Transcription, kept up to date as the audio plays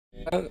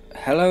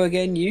Hello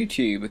again,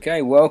 YouTube.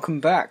 Okay, welcome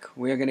back.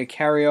 We are going to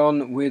carry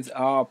on with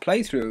our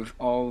playthrough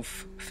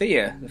of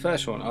Fear, the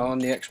first one, on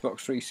the Xbox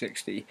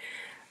 360.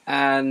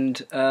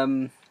 And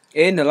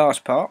in the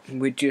last part,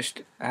 we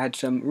just had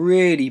some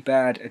really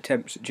bad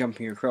attempts at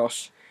jumping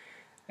across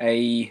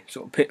a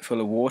sort of pit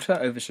full of water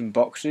over some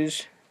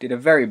boxes. Did a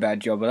very bad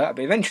job of that,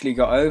 but eventually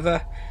got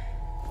over,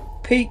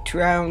 peeked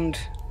round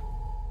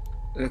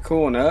the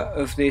corner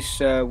of this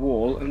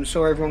wall and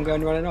saw everyone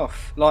going running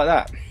off, like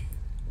that.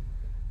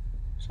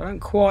 I don't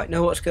quite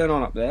know what's going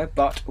on up there,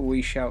 but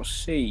we shall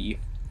see.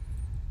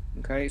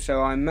 Okay,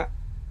 so I'm...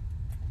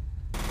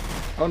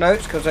 Oh no,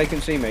 it's because they can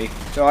see me.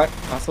 It's alright,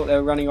 I thought they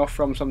were running off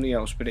from something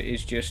else, but it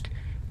is just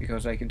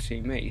because they can see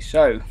me.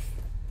 So,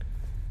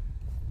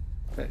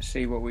 let's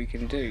see what we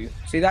can do.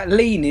 See, that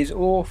lean is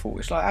awful.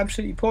 It's like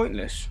absolutely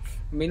pointless.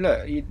 I mean,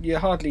 look, you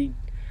hardly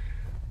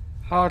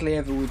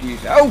ever would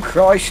use it. Oh,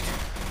 Christ!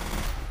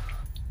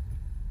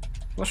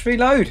 Let's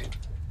reload.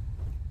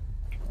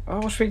 Oh,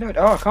 what's reload?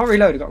 Oh, I can't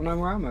reload. I've got no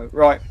more ammo.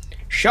 Right,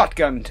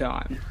 shotgun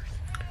time.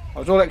 I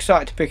was all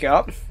excited to pick it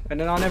up, and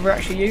then I never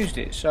actually used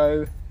it,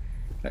 so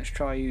let's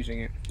try using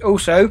it.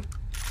 Also,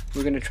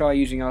 we're going to try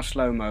using our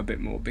slow-mo a bit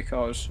more,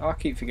 because I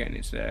keep forgetting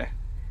it's there.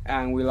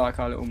 And we like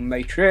our little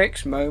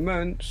Matrix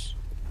moments.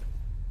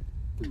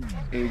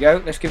 Here we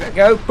go. Let's give it a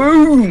go.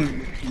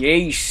 Boom!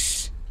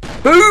 Yes!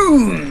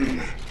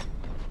 Boom!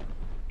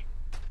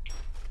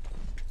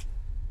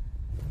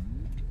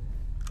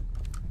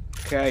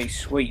 Okay,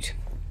 sweet.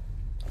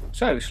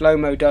 So,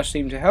 slow-mo does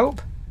seem to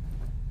help.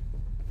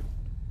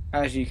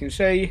 As you can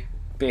see,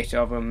 bit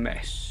of a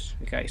mess.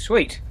 Okay,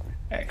 sweet.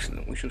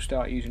 Excellent. We shall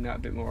start using that a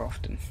bit more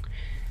often.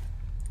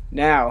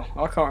 Now,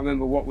 I can't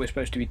remember what we're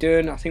supposed to be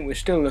doing. I think we're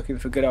still looking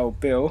for good old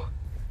Bill.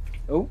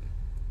 Oh.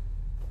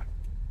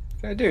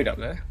 Is there a dude up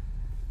there?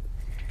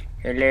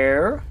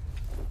 Hello?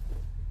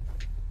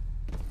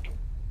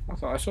 I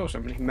thought I saw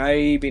somebody.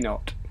 Maybe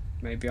not.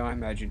 Maybe I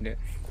imagined it.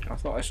 I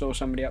thought I saw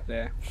somebody up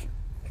there.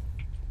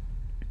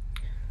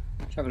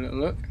 Let's have a little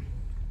look.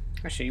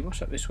 Actually,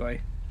 what's up this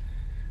way?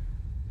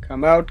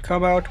 Come out,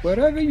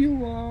 wherever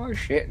you are.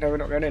 Shit, no, we're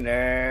not going in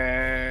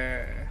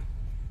there.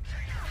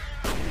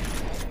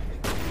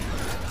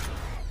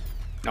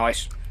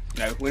 Nice.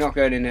 No, we're not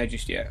going in there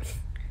just yet.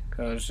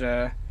 Because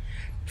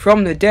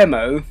from the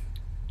demo,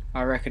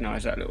 I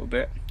recognise that little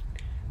bit.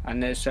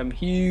 And there's some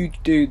huge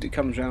dude that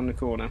comes around the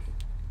corner,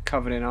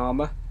 covered in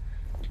armour.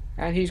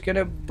 And he's going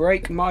to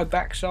break my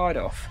backside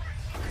off.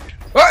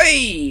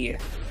 Hey!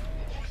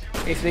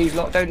 If these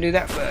lot don't do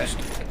that first.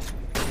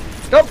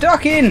 Stop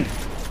ducking!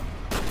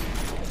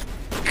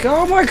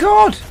 Oh my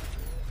god!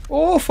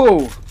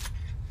 Awful!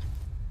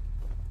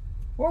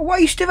 What a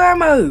waste of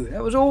ammo!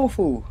 That was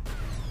awful.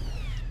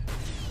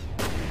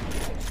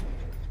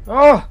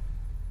 Oh!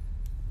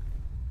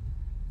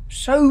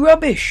 So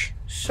rubbish!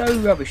 So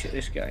rubbish at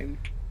this game.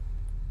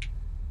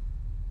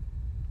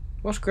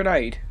 What's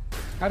grenade?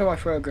 How do I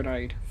throw a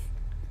grenade?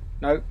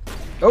 No.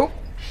 Oh!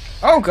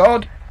 Oh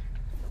god!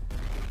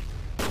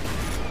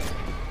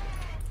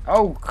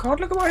 Oh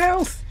god, look at my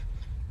health!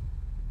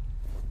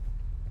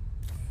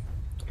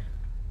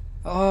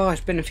 Oh,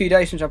 it's been a few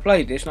days since I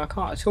played this and I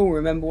can't at all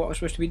remember what I'm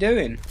supposed to be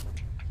doing.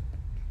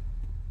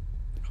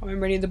 Can't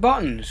remember any of the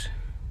buttons.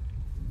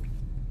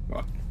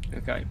 Right,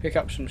 okay, pick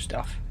up some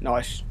stuff.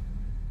 Nice.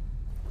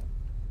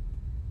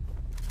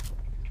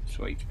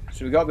 Sweet.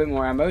 So we got a bit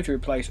more ammo to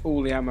replace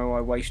all the ammo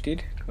I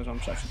wasted because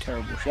I'm such a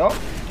terrible shot.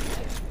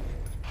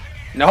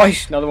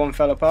 Nice, another one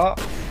fell apart.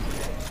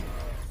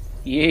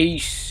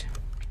 Yes.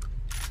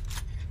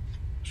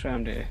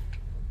 Around here.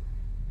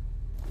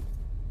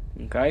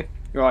 Okay,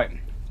 right.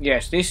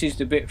 Yes, this is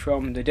the bit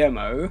from the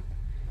demo.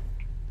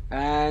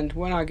 And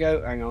when I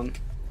go, hang on,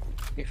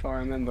 if I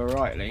remember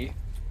rightly,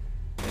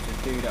 there's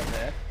a dude up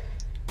there.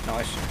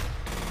 Nice.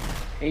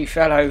 He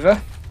fell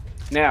over.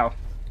 Now,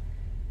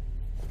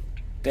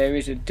 there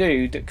is a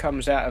dude that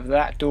comes out of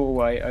that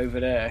doorway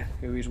over there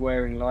who is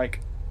wearing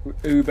like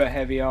uber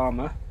heavy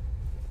armour.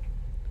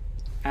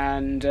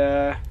 And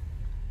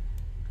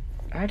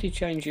how do you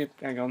change your...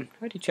 hang on.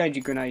 How do you change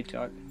your grenade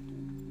type?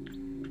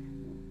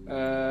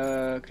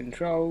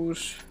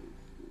 Controls.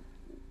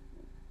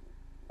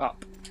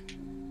 Up.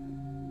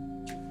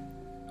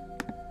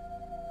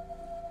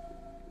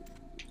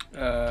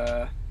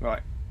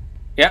 Right.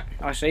 Yep,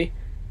 I see.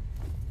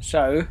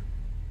 So,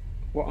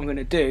 what I'm going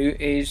to do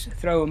is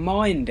throw a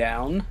mine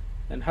down,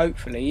 and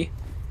hopefully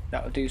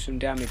that'll do some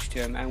damage to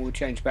him, and we'll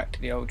change back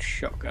to the old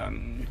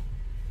shotgun.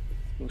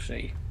 We'll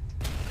see.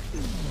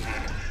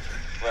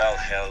 Well,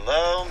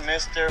 hello,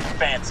 Mr.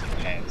 Fancy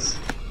Pants.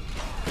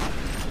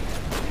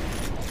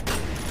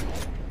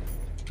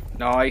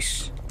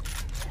 Nice.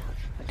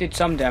 I did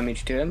some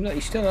damage to him. Look,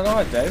 he's still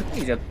alive though.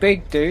 He's a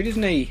big dude,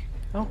 isn't he?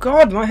 Oh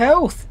god, my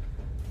health!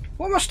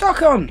 What am I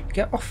stuck on?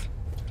 Get off.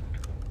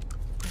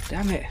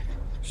 Damn it.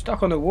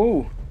 Stuck on the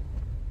wall.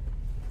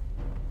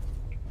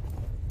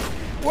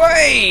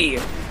 Way!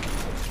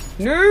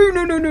 No,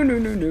 no, no, no, no,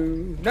 no,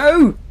 no.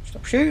 No!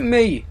 Stop shooting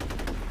me.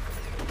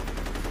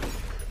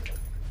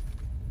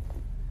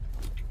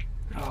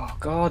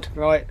 God,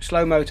 right,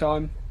 slow-mo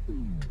time.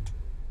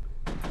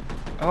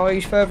 Oh,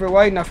 he's further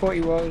away than I thought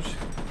he was.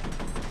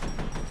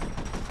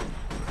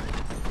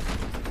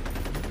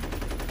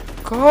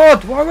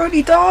 God, why won't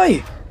he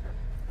die?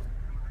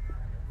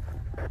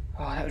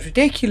 Oh, that was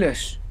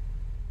ridiculous.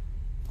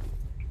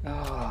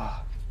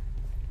 Oh.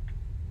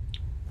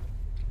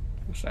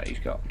 What's that he's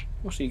got?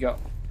 What's he got?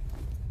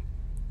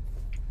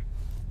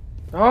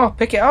 Oh,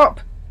 pick it up!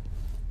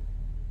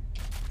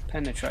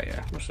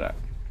 Penetrator, what's that?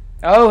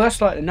 Oh, that's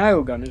like the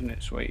nail gun, isn't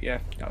it? Sweet, yeah,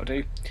 that'll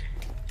do.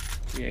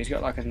 Yeah, he's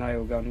got like a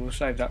nail gun, we'll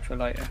save that for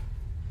later.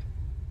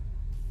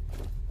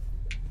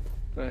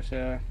 But,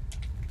 that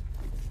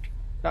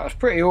was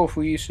pretty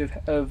awful use of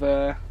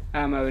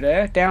ammo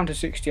there. Down to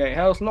 68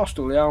 health, lost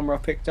all the armour I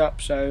picked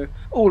up, so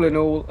all in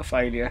all, a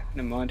failure.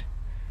 Never mind.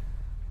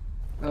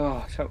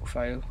 Oh, total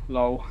fail.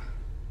 Lol.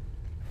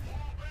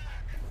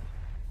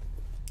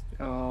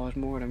 Oh, there's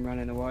more of them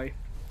running away.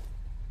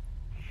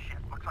 Shit,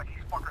 looks like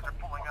these fuckers are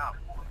pulling up.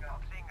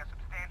 Seeing a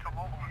substantial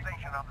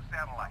mobilization on the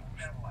satellite.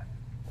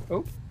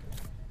 Oh.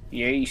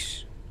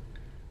 Yes.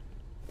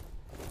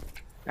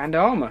 And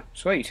armour.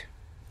 Sweet.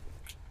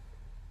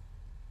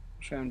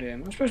 What's around here?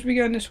 Am I supposed to be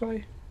going this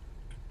way?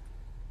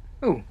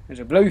 Oh, there's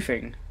a blue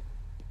thing.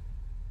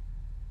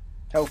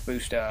 Health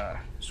booster.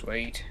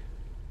 Sweet.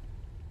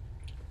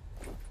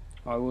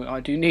 I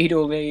do need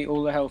all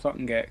the health I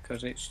can get,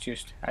 because it's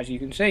just, as you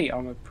can see,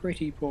 I'm a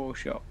pretty poor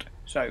shot.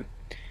 So,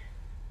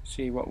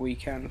 see what we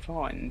can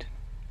find.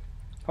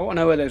 I want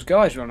to know where those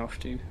guys run off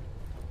to.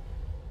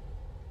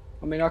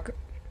 I mean,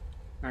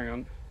 hang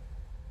on.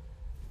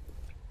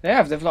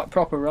 They've like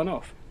proper run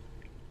off.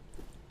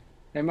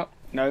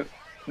 No,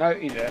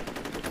 he's there.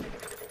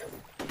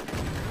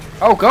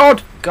 Oh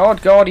God,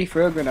 God, he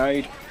threw a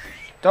grenade.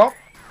 Stop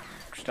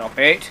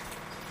it.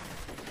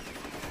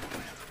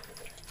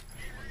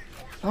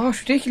 Oh,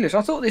 it's ridiculous.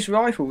 I thought this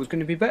rifle was going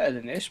to be better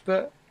than this,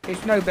 but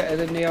it's no better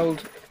than the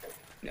old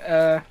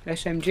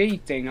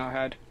SMG thing I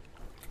had.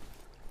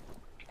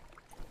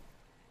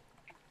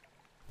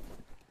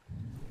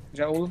 Is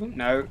that all of them?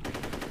 No.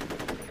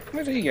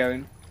 Where's he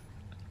going?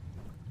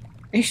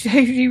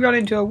 He ran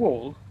into a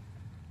wall?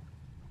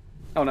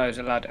 Oh no, there's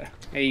a ladder.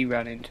 He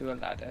ran into a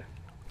ladder.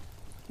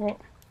 What?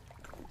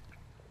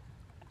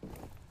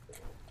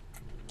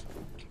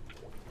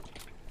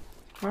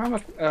 Where am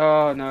I?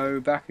 Oh no,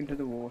 back into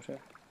the water.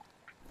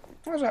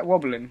 How's that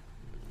wobbling?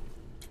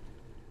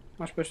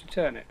 Am I supposed to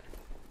turn it?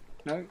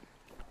 No.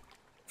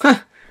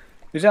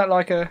 Is that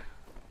like is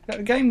that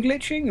the game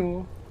glitching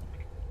or?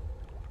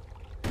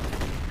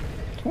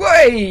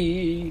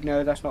 Way!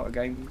 No, that's not a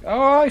game.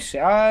 Oh, I see.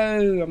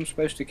 Oh, I'm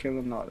supposed to kill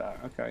them like that.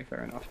 Okay,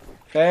 fair enough.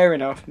 Fair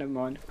enough. Never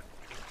mind.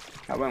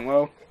 That went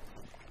well.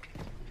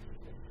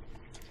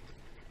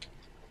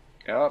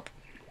 Go up.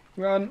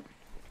 Run.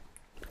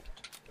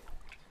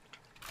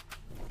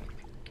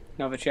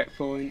 Another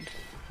checkpoint.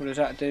 What does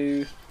that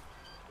do?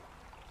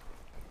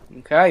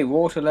 Okay,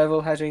 water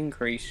level has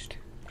increased.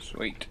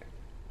 Sweet.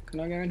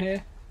 Can I go in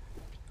here?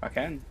 I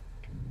can.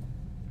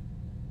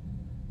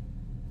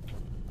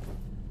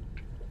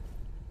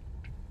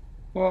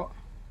 What?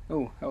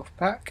 Oh, health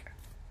pack.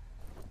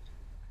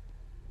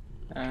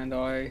 And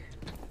I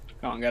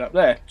can't get up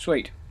there.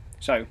 Sweet.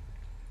 So,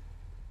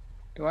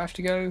 do I have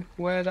to go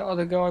where that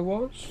other guy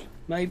was?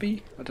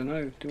 Maybe? I don't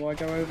know. Do I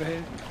go over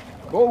here?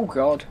 Oh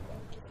God.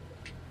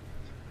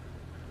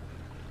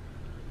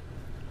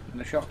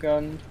 And the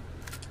shotgun.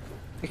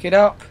 Pick it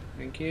up.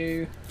 Thank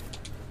you.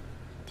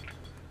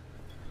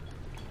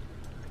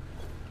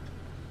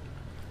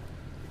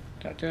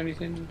 Did that do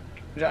anything?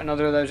 Is that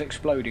another of those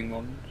exploding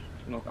ones?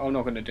 I'm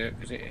not going to do it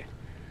because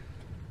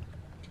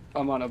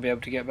I might not be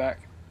able to get back.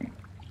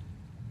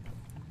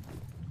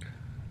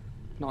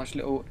 Nice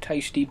little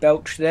tasty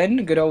belch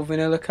then. Good old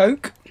vanilla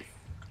Coke.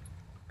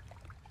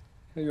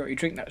 You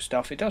drink that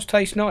stuff. It does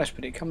taste nice,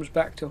 but it comes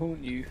back to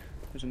haunt you.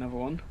 There's another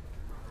one.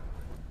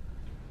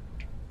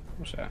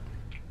 What's that?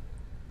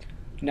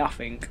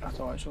 Nothing. I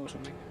thought I saw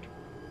something.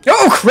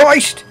 Oh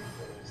Christ!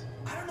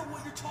 I don't know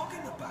what you're talking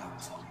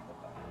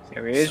about.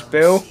 There he is,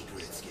 Bill.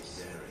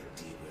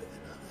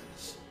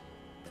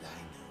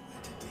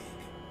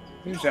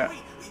 Who's that?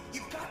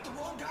 You got the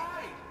wrong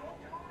guy.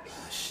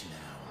 Hush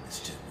now,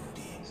 Mr.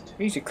 Moody.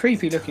 He's a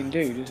creepy looking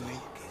dude, isn't he?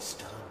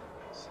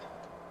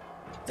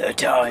 The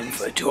time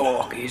for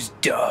talk is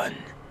done.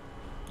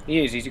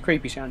 He is, he's a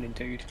creepy sounding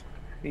dude.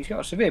 He's got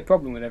a severe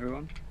problem with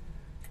everyone.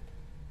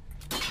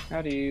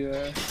 How do you,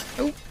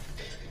 oh!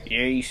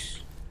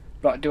 Yes.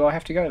 But do I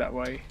have to go that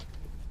way?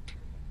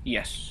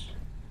 Yes.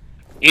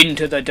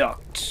 Into the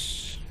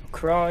ducts.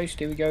 Christ,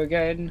 here we go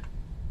again.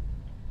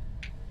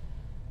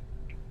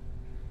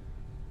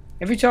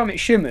 Every time it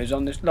shimmers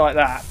on this, like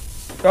that.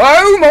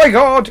 Oh my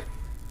God!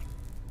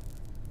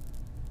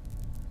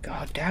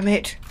 God damn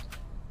it.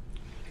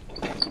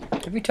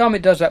 Every time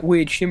it does that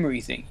weird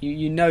shimmery thing,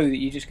 you know that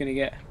you're just going to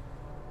get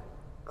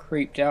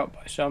creeped out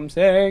by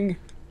something.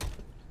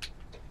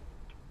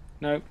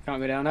 Nope, can't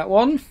go down that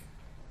one.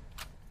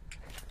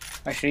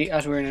 Actually,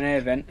 as we're in an air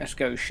vent, let's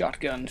go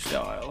shotgun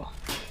style.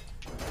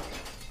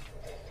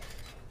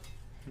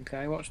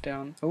 Okay, what's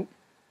down? Oh,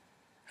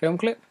 film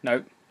clip?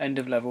 Nope. End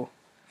of level.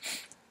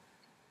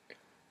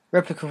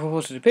 Replica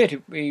forces appear to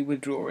be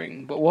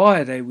withdrawing, but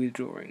why are they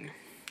withdrawing?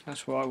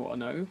 That's what I want to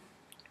know.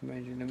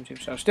 Amazing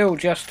limited. So still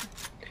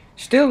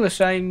the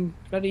same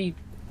bloody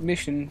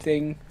mission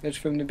thing as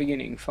from the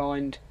beginning.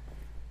 Find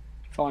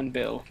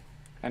Bill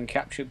and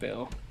capture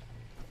Bill.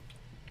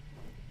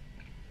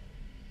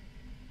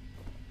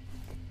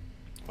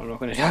 I'm not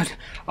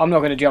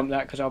gonna jump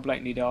that because I'll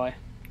blatantly die.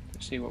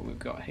 Let's see what we've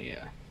got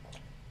here.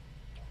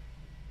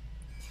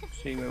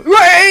 See where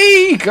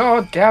Way!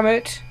 God damn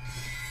it!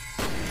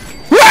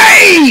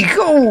 Way!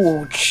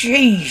 Oh,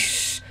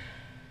 jeez!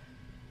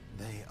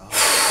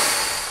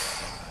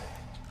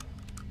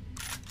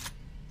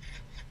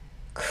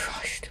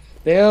 Christ,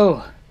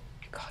 Bill!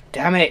 God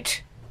damn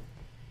it!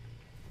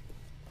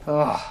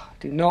 Oh,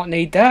 do not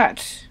need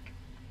that.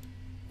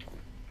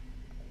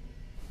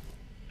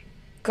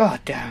 God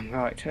damn,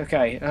 right,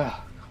 okay.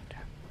 Oh, God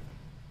damn.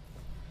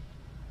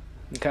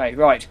 Okay,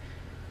 right.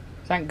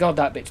 Thank God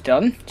that bit's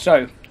done.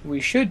 So, we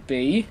should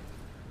be,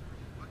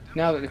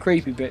 now that the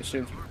creepy bits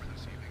have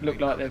looked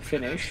like they've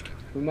finished,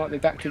 we might be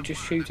back to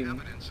just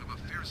shooting.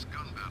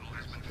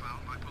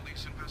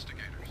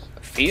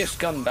 A fierce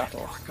gun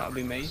battle, that'll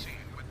be me.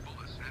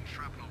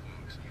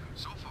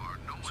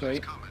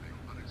 Sweet.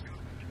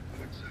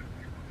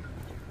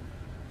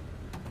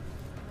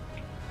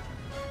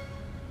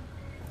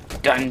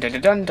 Dun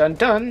dun dun dun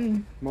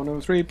dun!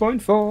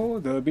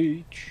 103.4, the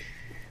beach.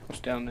 What's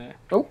down there?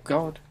 Oh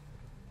God.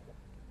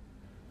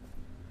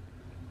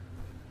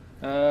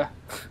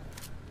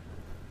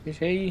 Is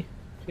he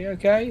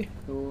okay?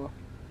 Or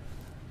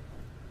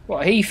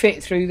what? He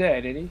fit through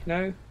there, did he?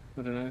 No,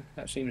 I don't know.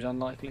 That seems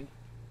unlikely.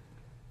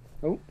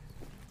 Oh,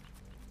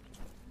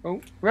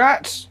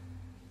 rats!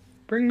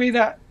 Bring me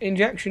that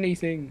injection-y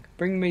thing.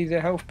 Bring me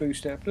the health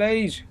booster,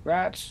 please,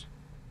 rats.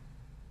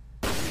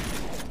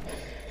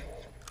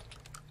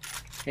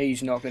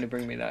 He's not going to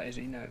bring me that, is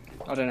he? No.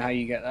 I don't know how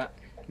you get that.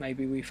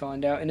 Maybe we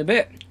find out in a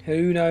bit.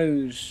 Who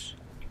knows?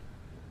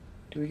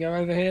 Do we go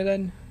over here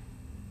then?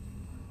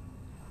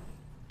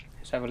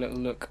 Let's have a little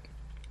look.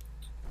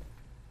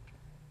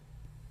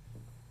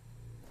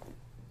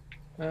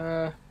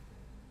 I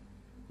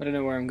don't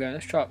know where I'm going.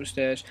 Let's try up the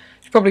stairs.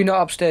 It's probably not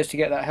upstairs to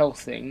get that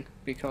health thing,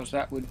 because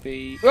that would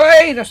be...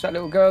 Hey! That's that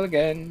little girl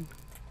again.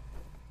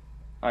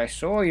 I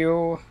saw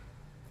you.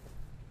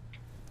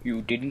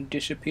 You didn't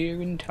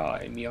disappear in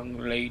time, young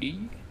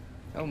lady.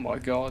 Oh my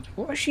God.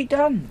 What has she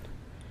done?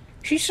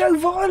 She's so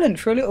violent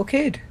for a little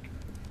kid.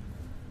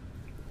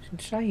 It's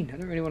insane. I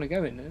don't really want to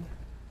go in there.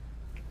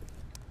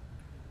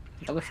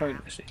 Another phone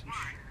message.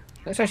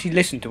 Let's actually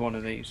listen to one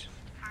of these.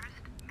 First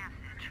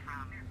message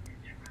from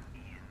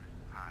Ian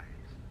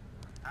Hives.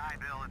 Hi,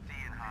 Bill. It's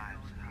Ian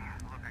Hives.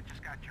 Look, I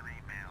just got your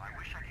email. I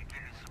wish I could give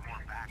you some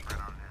more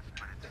background on this,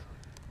 but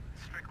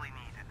it's strictly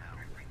need to know.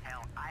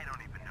 Hell, I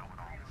don't even know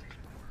what all this is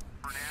for.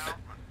 For now,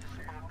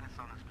 just focus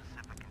on the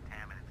specific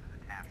contaminants in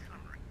the TAP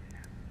summary.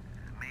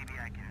 Maybe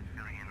I can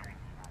fill you in a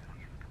little more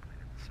once you've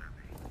completed the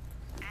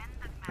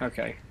survey.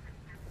 Okay.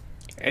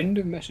 End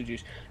of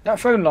messages. That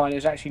phone line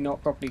is actually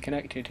not properly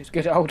connected. It's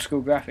good old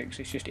school graphics.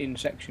 It's just in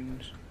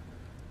sections.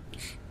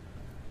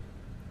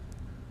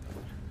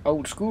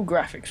 Old school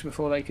graphics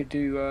before they could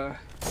do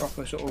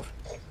proper sort of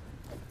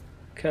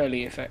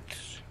curly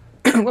effects.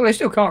 Well, they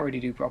still can't really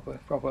do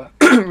proper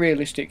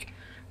realistic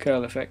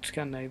curl effects,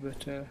 can they?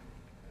 But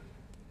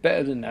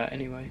better than that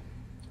anyway.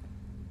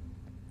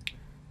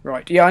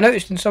 Right, yeah, I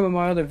noticed in some of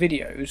my other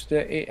videos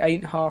that it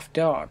ain't half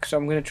dark, so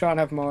I'm going to try and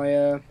have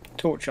my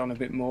torch on a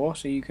bit more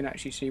so you can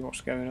actually see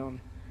what's going on.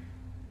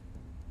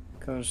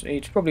 Because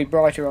it's probably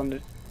brighter on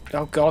the...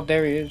 Oh God,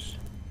 there he is.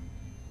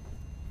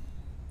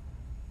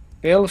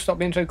 Bill, stop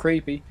being so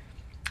creepy.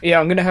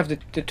 Yeah, I'm going to have the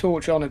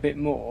torch on a bit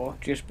more,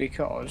 just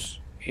because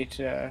it...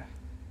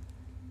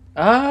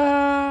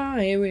 Ah,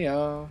 here we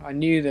are. I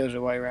knew there was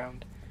a way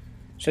around.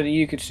 So that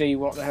you could see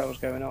what the hell's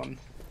going on.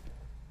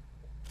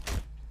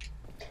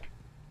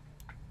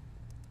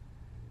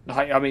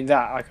 I mean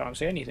that, I can't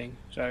see anything,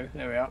 so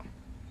there we are.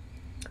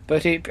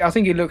 But I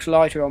think it looks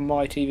lighter on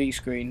my TV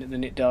screen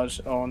than it does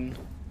on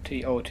to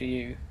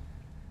you.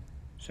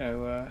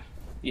 So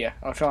yeah,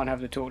 I'll try and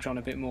have the torch on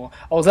a bit more.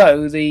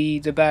 Although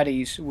the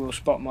baddies will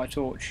spot my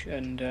torch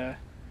and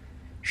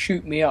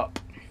shoot me up.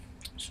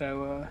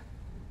 So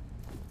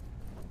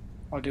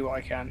I'll do what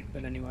I can,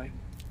 but anyway.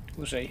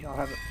 We'll see, I'll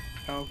have it.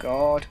 Oh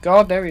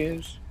God, there he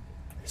is.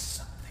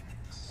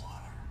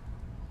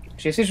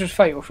 See, if this was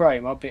Fatal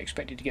Frame, I'd be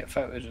expected to get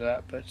photos of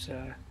that, but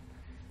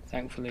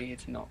thankfully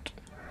it's not.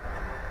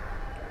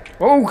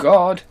 Oh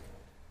God!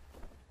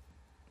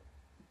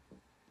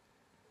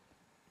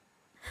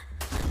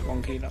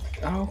 One kilo.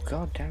 Oh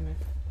God, damn it!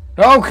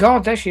 Oh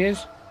God, there she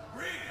is.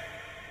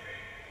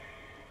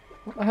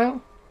 What the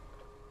hell?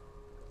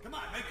 Come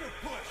on, make her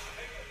push.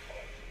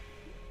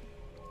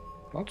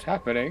 What's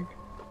happening?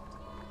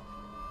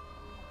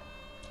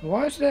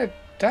 Why is there?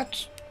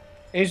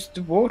 Is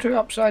the water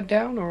upside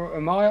down, or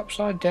am I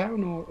upside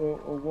down, or,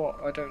 or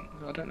what? I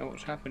don't know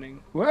what's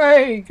happening.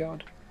 Way,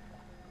 God.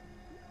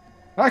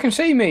 I can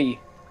see me!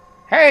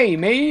 Hey,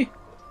 me!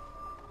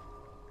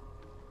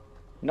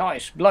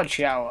 Nice, blood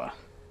shower.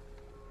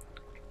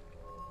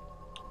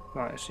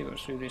 Right, let's see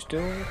what's through this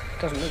door.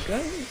 Doesn't look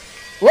good.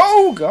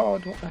 Whoa,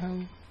 God, what the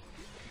hell?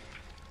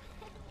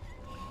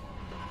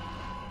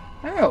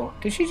 Oh,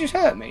 did she just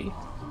hurt me?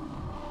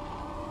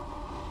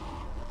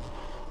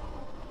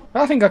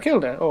 I think I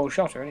killed her, or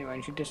shot her anyway,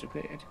 and she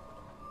disappeared.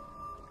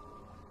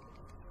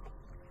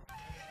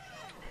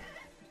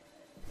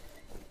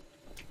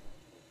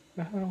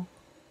 Oh,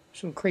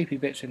 some creepy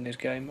bits in this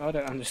game. I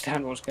don't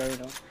understand what's going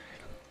on.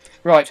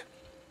 Right,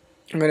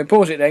 I'm going to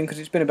pause it then because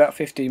it's been about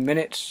 15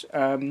 minutes.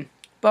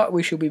 But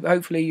we shall be.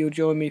 Hopefully, you'll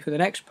join me for the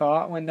next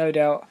part when no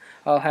doubt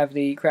I'll have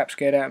the crap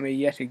scared out of me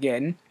yet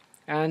again.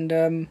 And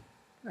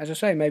as I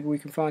say, maybe we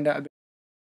can find out a bit.